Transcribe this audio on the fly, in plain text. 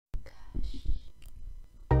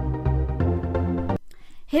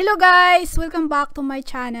Hello guys, welcome back to my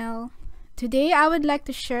channel. Today I would like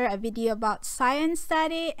to share a video about science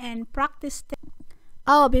study and practice.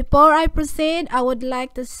 Before I proceed, I would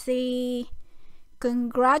like to say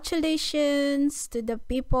congratulations to the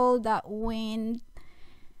people that win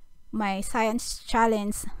my science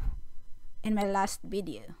challenge in my last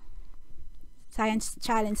video. Science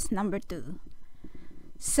challenge number 2.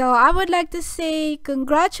 So I would like to say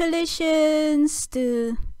congratulations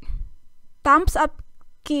to Thumbs Up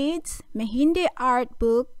Kids, Mahindi Art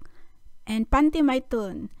Book, and Panty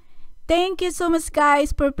Maitun. Thank you so much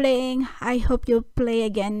guys for playing. I hope you'll play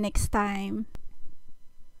again next time.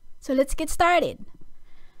 So let's get started.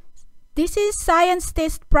 This is science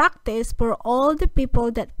test practice for all the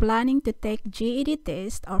people that planning to take GED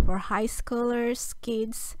test, or for high schoolers,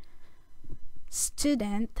 kids,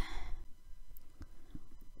 student,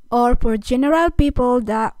 or for general people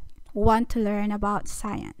that want to learn about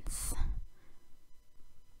science.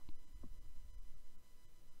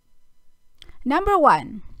 Number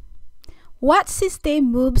 1. What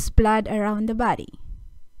system moves blood around the body?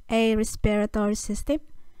 A. Respiratory system,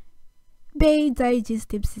 B.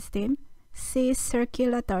 Digestive system, C.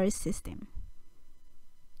 Circulatory system.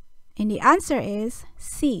 And the answer is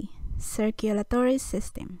C. Circulatory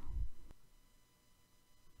system.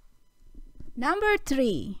 Number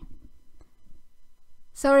 3.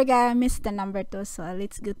 Sorry guys, I missed the number 2, so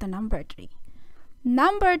let's go to number 3.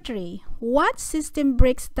 Number 3. What system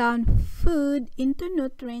breaks down food into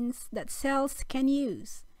nutrients that cells can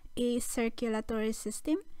use? A. Circulatory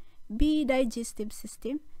system, B. Digestive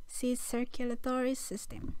system, C. Circulatory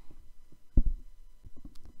system.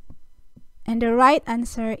 And the right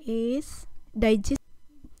answer is digestive.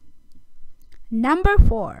 Number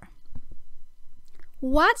 4.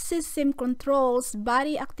 What system controls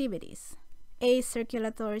body activities? A.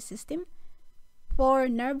 Circulatory system, 4.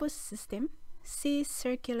 Nervous system, C.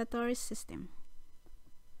 Circulatory system.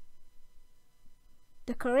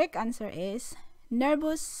 The correct answer is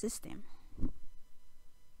nervous system.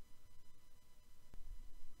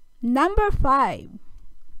 Number 5.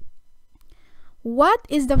 What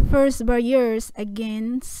is the first barriers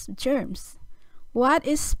against germs? What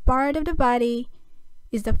is part of the body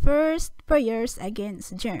is the first barriers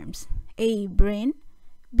against germs? A. Brain,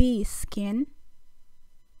 B. Skin,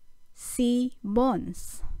 C.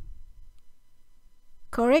 Bones.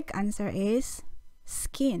 Correct answer is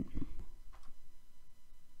skin.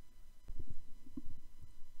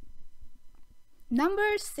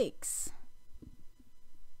 Number 6.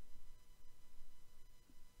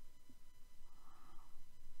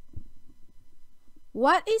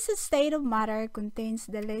 What is a state of matter contains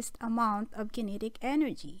the least amount of kinetic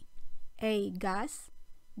energy? A. Gas,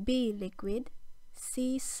 B. Liquid,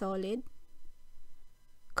 C. Solid.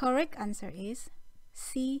 Correct answer is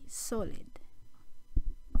C. Solid.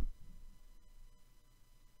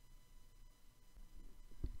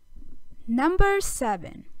 Number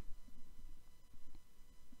 7.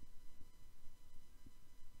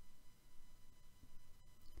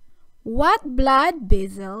 What blood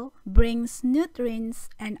vessel brings nutrients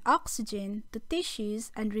and oxygen to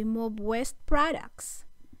tissues and remove waste products?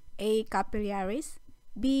 A. Capillares,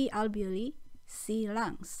 B. Alveoli, C.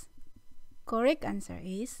 Lungs. Correct answer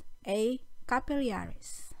is A.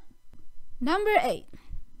 Capillares. Number 8.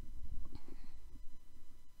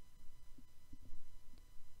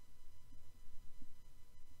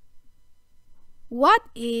 What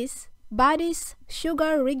is body's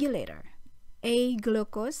sugar regulator? A.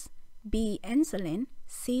 Glucose, B. Insulin,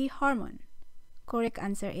 C. Hormone. Correct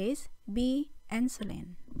answer is B.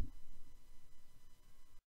 Insulin.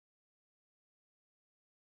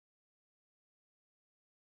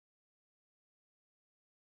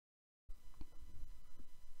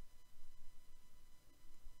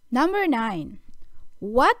 Number 9.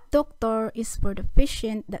 What doctor is for the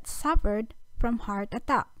patient that suffered from heart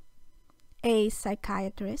attack? A.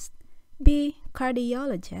 Psychiatrist, B.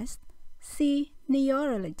 Cardiologist, C.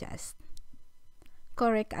 Neurologist.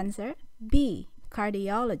 Correct answer B.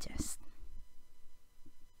 Cardiologist.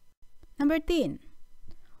 Number 10.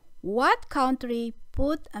 What country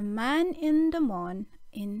put a man in the moon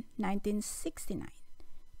in 1969?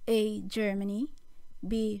 A. Germany,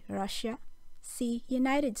 B. Russia, C.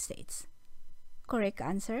 United States. Correct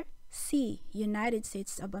answer C. United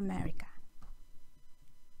States of America.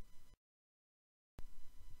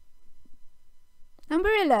 Number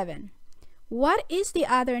 11. What is the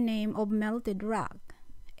other name of melted rock?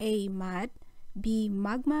 A. Mud, B.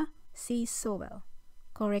 Magma, C. Soil.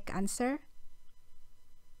 Correct answer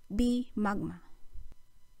B. Magma.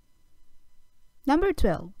 Number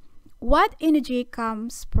 12. What energy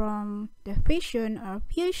comes from the fission or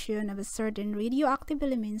fusion of a certain radioactive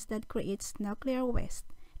elements that creates nuclear waste?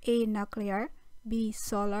 A. Nuclear, B.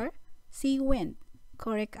 Solar, C. Wind.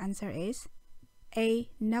 Correct answer is A.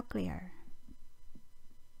 Nuclear.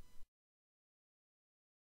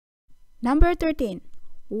 Number 13.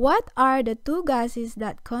 What are the two gases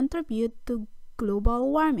that contribute to global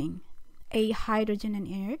warming? A. Hydrogen and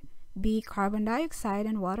air, B. Carbon dioxide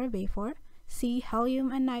and water vapor, C.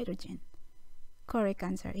 Helium and nitrogen. Correct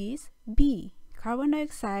answer is B. Carbon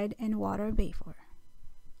dioxide and water vapor.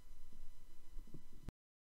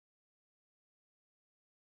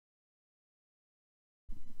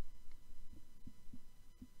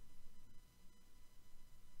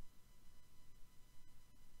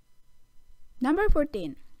 Number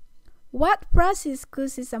 14. What process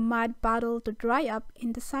causes a mud puddle to dry up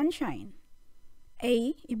in the sunshine?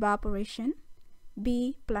 A. Evaporation,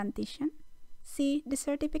 B. Plantation, C.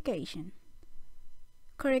 Desertification.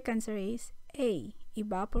 Correct answer is A.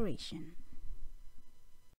 Evaporation.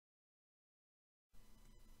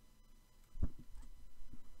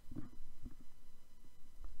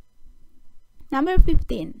 Number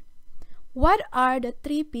 15. What are the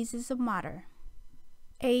three pieces of matter?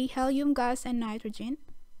 A. Helium gas and nitrogen,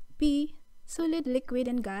 B. Solid, liquid,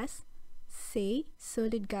 and gas, C.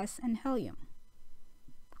 Solid, gas, and helium.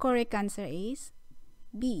 Correct answer is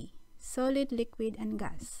B. Solid, liquid, and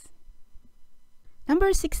gas.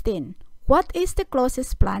 Number 16. What is the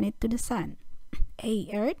closest planet to the Sun? A.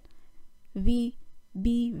 Earth, B.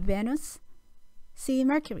 Venus, C.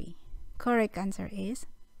 Mercury. Correct answer is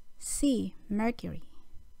C. Mercury.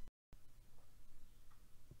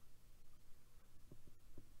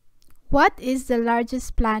 What is the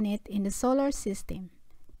largest planet in the solar system?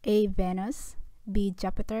 A. Venus, B.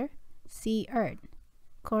 Jupiter, C. Earth.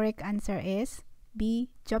 Correct answer is B.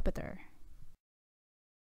 Jupiter.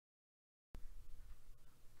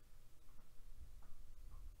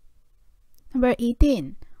 Number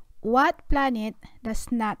 18. What planet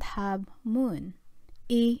does not have moon?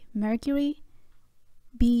 A. Mercury,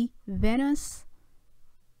 B. Venus,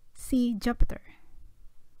 C. Jupiter.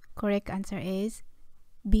 Correct answer is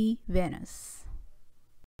B. Venus.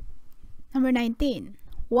 Number 19.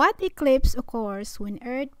 What eclipse occurs when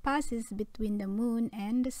Earth passes between the moon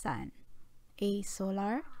and the sun? A.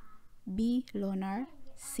 Solar, B. Lunar,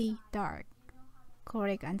 C. Dark.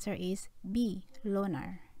 Correct answer is B.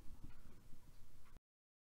 Lunar.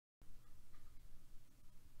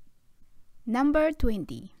 Number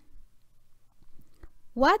 20.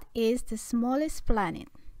 What is the smallest planet?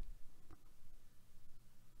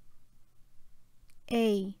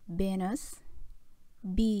 A. Venus,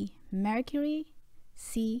 B. Mercury,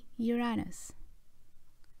 C. Uranus.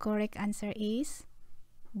 Correct answer is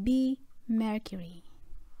B. Mercury.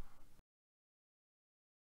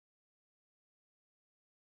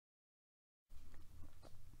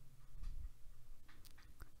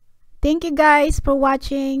 Thank you guys for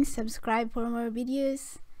watching. Subscribe for more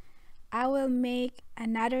videos. I will make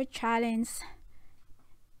another challenge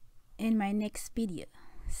in my next video.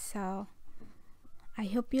 So I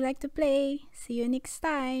hope you like to play. See you next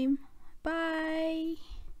time. Bye.